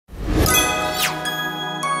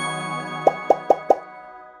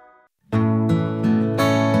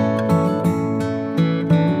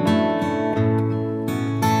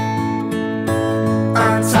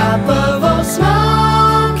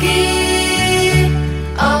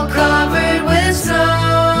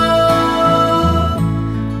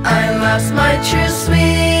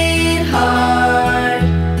sweetheart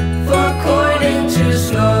for courting to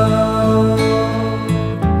snow,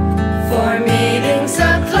 for meetings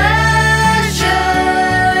of pleasure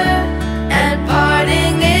and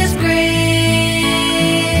parting is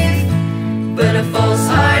grief. But a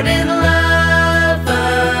false-hearted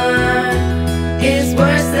lover is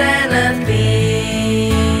worse than a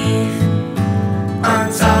thief. On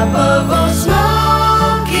top of Old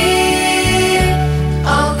Smokey,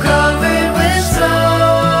 all covered with snow,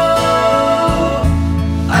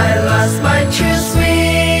 I lost my true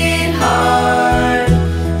sweetheart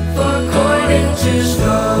for courting to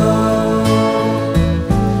snow.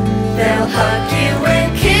 They'll hug you and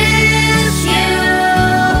kiss you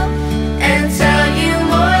and tell you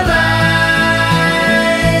more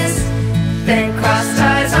lies than cross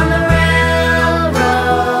ties on the railroad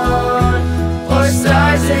or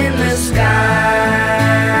stars in the sky.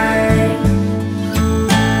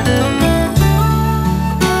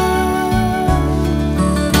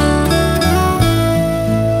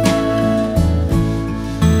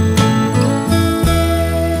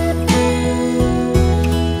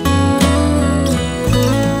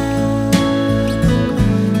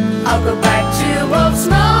 I'll go back